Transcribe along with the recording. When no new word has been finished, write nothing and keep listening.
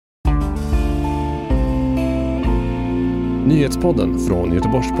Nyhetspodden från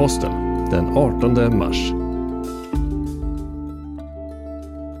Nyhetspodden den 18 mars.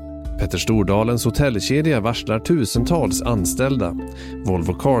 Petter Stordalens hotellkedja varslar tusentals anställda.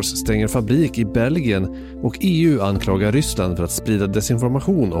 Volvo Cars stänger fabrik i Belgien och EU anklagar Ryssland för att sprida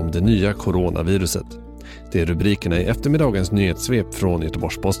desinformation om det nya coronaviruset. Det är rubrikerna i eftermiddagens nyhetssvep från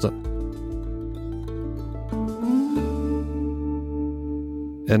Nyhetspodden.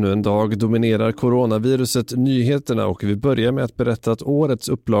 Ännu en dag dominerar coronaviruset nyheterna och vi börjar med att berätta att årets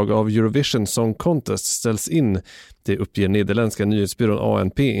upplaga av Eurovision Song Contest ställs in. Det uppger nederländska nyhetsbyrån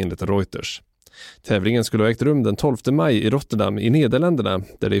ANP enligt Reuters. Tävlingen skulle ha ägt rum den 12 maj i Rotterdam i Nederländerna,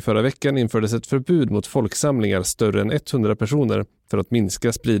 där det i förra veckan infördes ett förbud mot folksamlingar större än 100 personer för att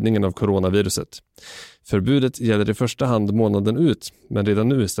minska spridningen av coronaviruset. Förbudet gäller i första hand månaden ut, men redan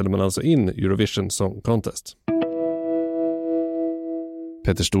nu ställer man alltså in Eurovision Song Contest.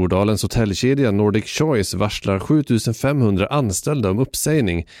 Petter Stordalens hotellkedja Nordic Choice varslar 7500 anställda om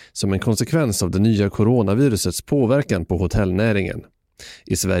uppsägning som en konsekvens av det nya coronavirusets påverkan på hotellnäringen.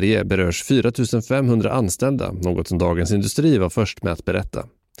 I Sverige berörs 4500 anställda, något som Dagens Industri var först med att berätta.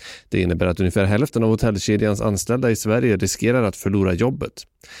 Det innebär att ungefär hälften av hotellkedjans anställda i Sverige riskerar att förlora jobbet.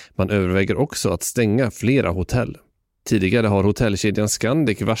 Man överväger också att stänga flera hotell. Tidigare har hotellkedjan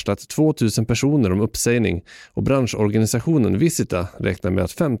Scandic varslat 2000 personer om uppsägning och branschorganisationen Visita räknar med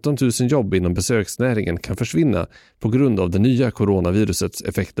att 15 000 jobb inom besöksnäringen kan försvinna på grund av det nya coronavirusets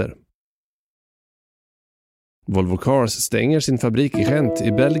effekter. Volvo Cars stänger sin fabrik i Gent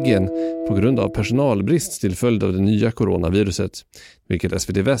i Belgien på grund av personalbrist till följd av det nya coronaviruset, vilket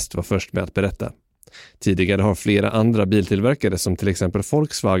SVT Väst var först med att berätta. Tidigare har flera andra biltillverkare som till exempel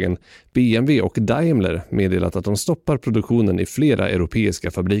Volkswagen, BMW och Daimler meddelat att de stoppar produktionen i flera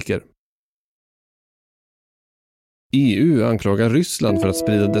europeiska fabriker. EU anklagar Ryssland för att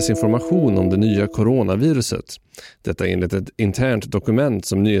sprida desinformation om det nya coronaviruset. Detta enligt ett internt dokument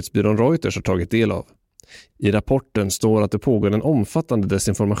som nyhetsbyrån Reuters har tagit del av. I rapporten står att det pågår en omfattande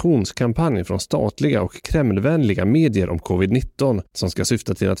desinformationskampanj från statliga och kremlvänliga medier om covid-19 som ska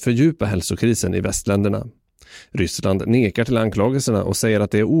syfta till att fördjupa hälsokrisen i västländerna. Ryssland nekar till anklagelserna och säger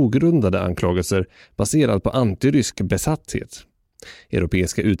att det är ogrundade anklagelser baserad på antirysk besatthet.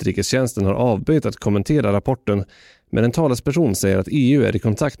 Europeiska utrikestjänsten har avböjt att kommentera rapporten, men en talesperson säger att EU är i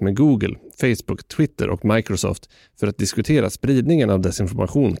kontakt med Google, Facebook, Twitter och Microsoft för att diskutera spridningen av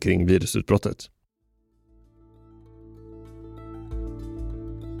desinformation kring virusutbrottet.